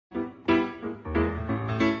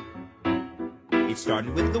It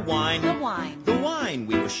started with the wine. The wine. The wine.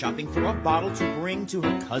 We were shopping for a bottle to bring to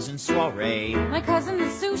her cousin's soiree. My cousin, the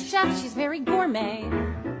sous chef, she's very gourmet.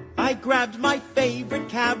 I grabbed my favorite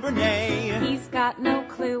Cabernet. He's got no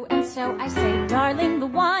clue, and so I say, darling, the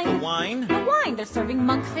wine. The wine? The wine. They're serving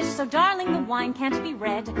monkfish, so darling, the wine can't be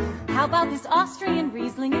red. How about this Austrian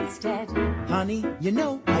Riesling instead? Honey, you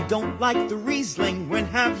know I don't like the Riesling. When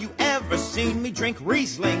have you ever seen me drink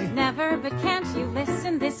Riesling? Never, but can't you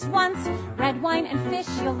listen this once? Red wine and fish,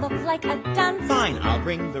 you'll look like a dunce. Fine, I'll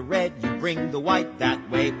bring the red, you bring the white.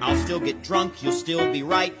 That way I'll still get drunk, you'll still be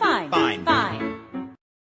right. Fine. Fine. Fine.